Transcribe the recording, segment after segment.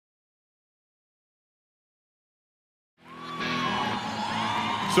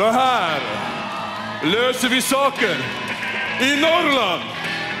Så här löser vi saker i Norrland.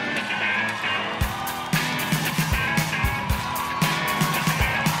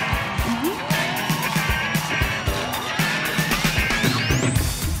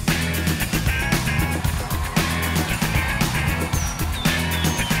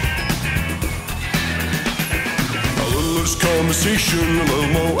 Conversation, a little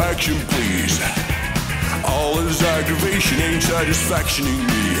more action, please. All this aggravation ain't satisfactioning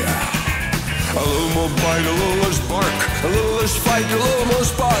me. A little more bite, a little less bark, a little less fight, a little more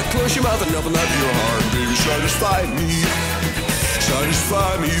spark. Close your mouth and open up your heart, baby. Satisfy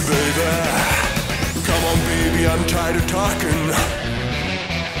me, baby. Come on, baby, I'm tired of talking.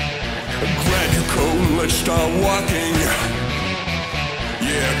 Grab your coat and let's start walking.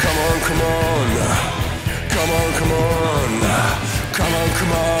 Yeah, come on, come on. Come on, come on, come on,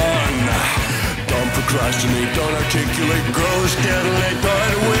 come on. Don't procrastinate, don't articulate, girl, it's getting late,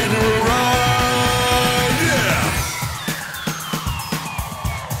 don't wait around, yeah.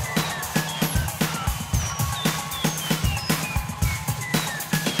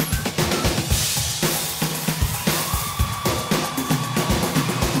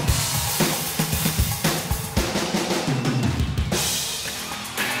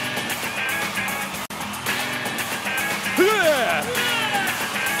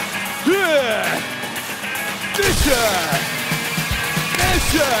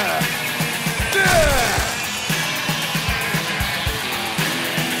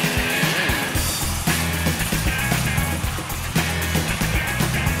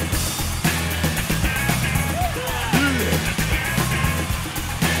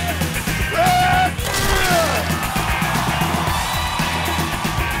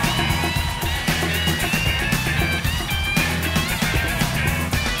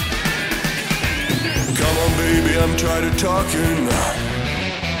 I'm tired of talking.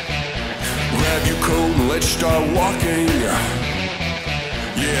 Grab your coat and let's start walking.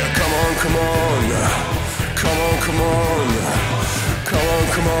 Yeah, come on, come on. Come on, come on. Come on,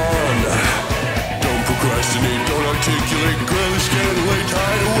 come on. Don't procrastinate, don't articulate. Girl, it's getting late,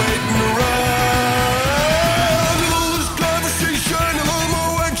 tired of waiting around. A little less conversation, a little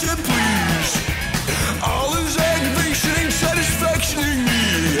more action, please. All this aggravation ain't satisfactioning me.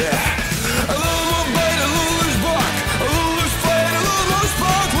 A little more bite, a little less bark, a little less fight, a little more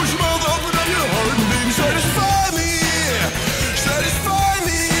spark. Push your mouth, open up your heart, and baby, satisfy me. Satisfy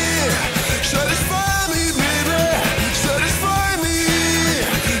me. Satisfy me, baby. Satisfy me.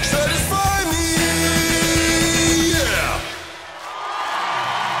 Satisfy me. Yeah.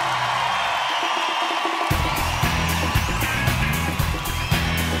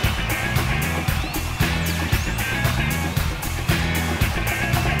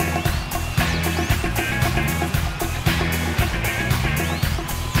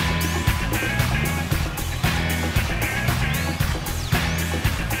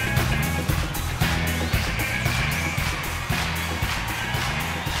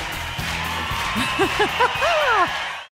 Ha ha ha!